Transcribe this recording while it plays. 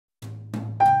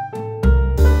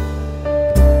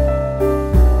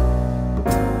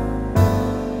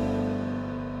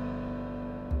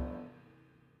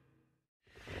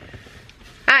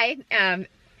Hi,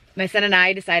 my son and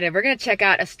I decided we're gonna check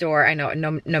out a store. I know,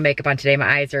 no makeup on today.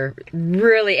 My eyes are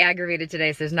really aggravated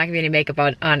today, so there's not gonna be any makeup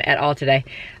on at all today.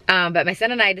 But my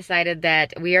son and I decided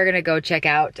that we are gonna go check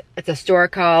out, it's a store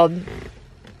called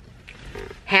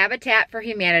Habitat for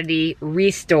Humanity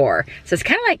Restore. So it's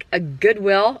kind of like a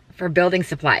Goodwill for building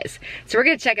supplies. So we're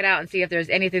gonna check it out and see if there's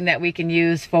anything that we can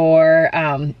use for,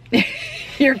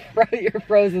 you're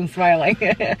frozen smiling.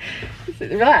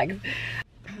 Relax.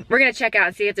 We're gonna check out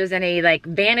and see if there's any like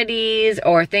vanities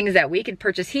or things that we could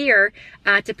purchase here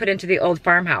to put into the old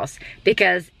farmhouse.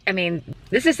 Because, I mean,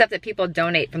 this is stuff that people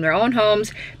donate from their own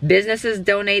homes. Businesses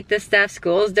donate this stuff,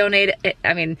 schools donate it.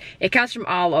 I mean, it comes from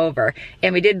all over.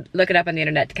 And we did look it up on the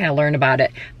internet to kind of learn about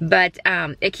it. But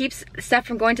it keeps stuff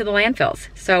from going to the landfills.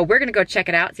 So we're gonna go check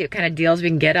it out, see what kind of deals we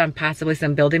can get on possibly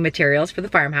some building materials for the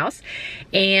farmhouse.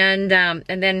 And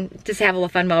then just have a little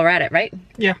fun while we're at it, right?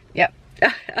 Yeah. Yep.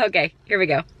 Okay, here we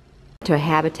go. To a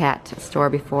Habitat store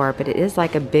before, but it is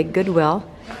like a big Goodwill,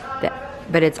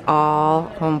 but it's all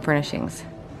home furnishings.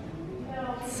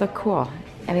 So cool.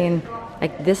 I mean,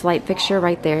 like this light fixture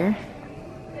right there.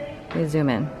 Let me zoom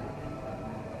in.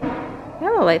 That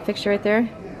little light fixture right there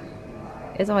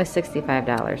is only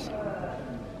 $65.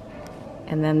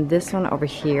 And then this one over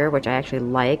here, which I actually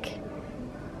like,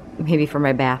 maybe for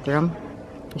my bathroom,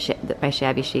 my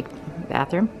shabby chic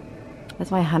bathroom.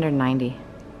 That's only $190.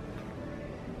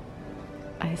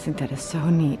 I just think that is so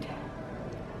neat.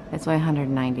 That's only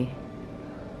 $190.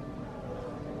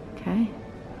 Okay.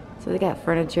 So they got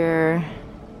furniture,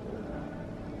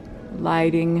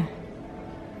 lighting,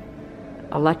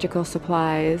 electrical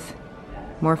supplies,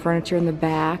 more furniture in the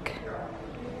back,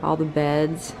 all the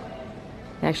beds.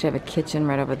 They actually have a kitchen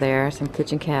right over there, some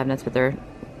kitchen cabinets, but they're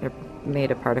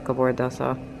made of particle board though,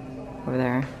 so over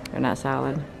there, they're not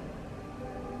solid.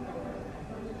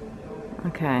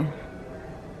 Okay.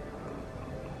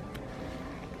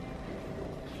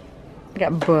 I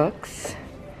got books.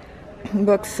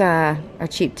 Books are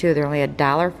cheap too. They're only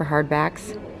 $1 for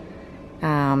hardbacks,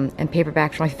 and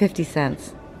paperbacks are only 50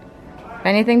 cents.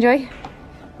 Anything, Joy?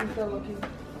 I'm still looking.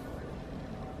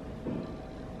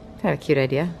 Kind of a cute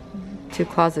idea. 2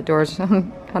 closet doors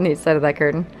on each side of that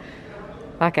curtain.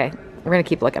 Okay, we're gonna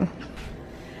keep looking.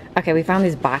 Okay, we found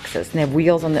these boxes and they have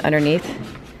wheels on the underneath.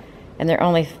 And they're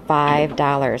only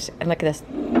 $5. And look at this.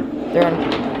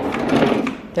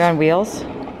 They're on wheels.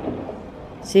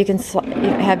 So you can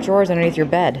have drawers underneath your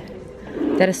bed.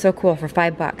 That is so cool for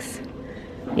 $5.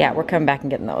 Yeah, we're coming back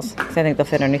and getting those because I think they'll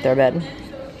fit underneath our bed.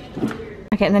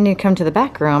 Okay, and then you come to the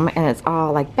back room and it's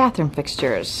all like bathroom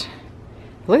fixtures.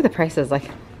 Look at the prices.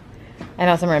 Like, I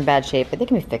know some are in bad shape, but they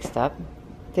can be fixed up.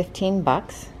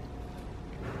 $15.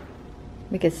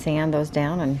 We could sand those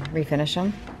down and refinish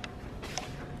them.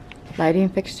 Lighting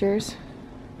fixtures.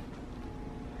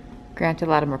 Granted, a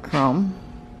lot of them are chrome,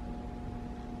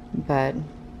 but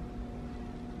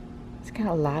it's got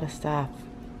a lot of stuff.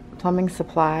 Plumbing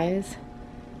supplies.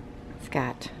 It's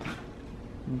got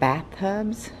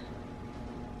bathtubs,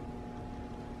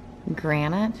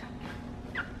 granite,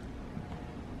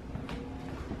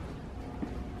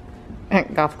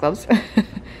 golf clubs.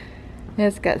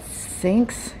 It's got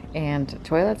sinks and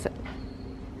toilets.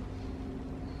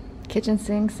 Kitchen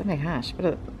sinks. Oh my gosh,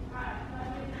 what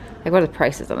are the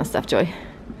prices on this stuff, Joy?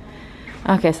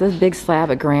 Okay, so this big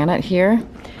slab of granite here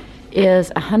is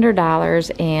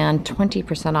 $100 and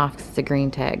 20% off because it's a green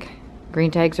tag.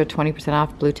 Green tags are 20%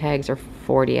 off, blue tags are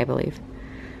 40, I believe.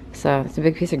 So it's a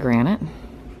big piece of granite.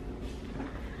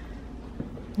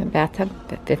 A bathtub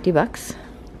at $50.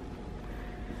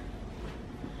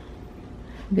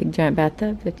 Big giant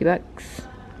bathtub, $50.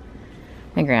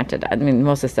 And granted, I mean,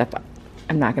 most of the stuff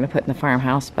I'm not going to put in the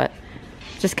farmhouse, but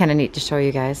just kind of neat to show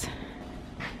you guys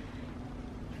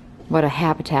what a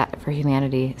Habitat for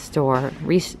Humanity store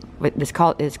is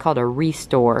called a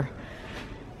restore.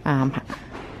 But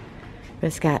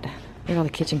it's got, look at all the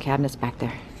kitchen cabinets back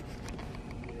there.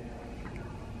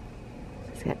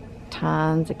 It's got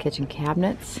tons of kitchen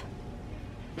cabinets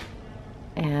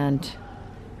and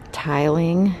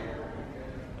tiling,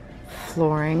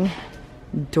 flooring,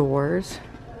 doors.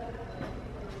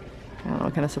 I don't know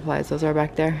what kind of supplies those are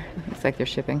back there. Looks like they're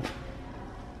shipping.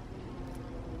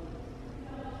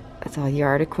 That's all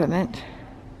yard equipment.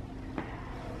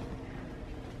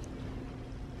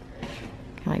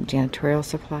 Kind of like janitorial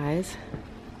supplies.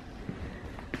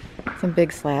 Some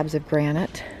big slabs of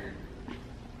granite.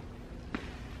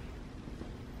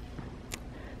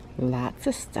 Lots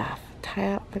of stuff.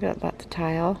 Tile. Look at that, lots of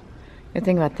tile. The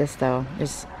thing about this though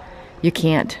is you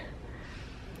can't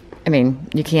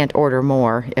order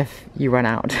more if you run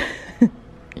out.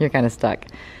 You're kind of stuck.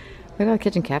 Look at all the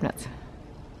kitchen cabinets.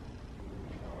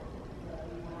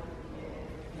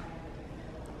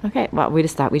 Okay, well, we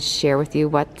just thought we'd share with you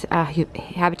what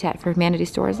Habitat for Humanity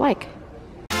store is like.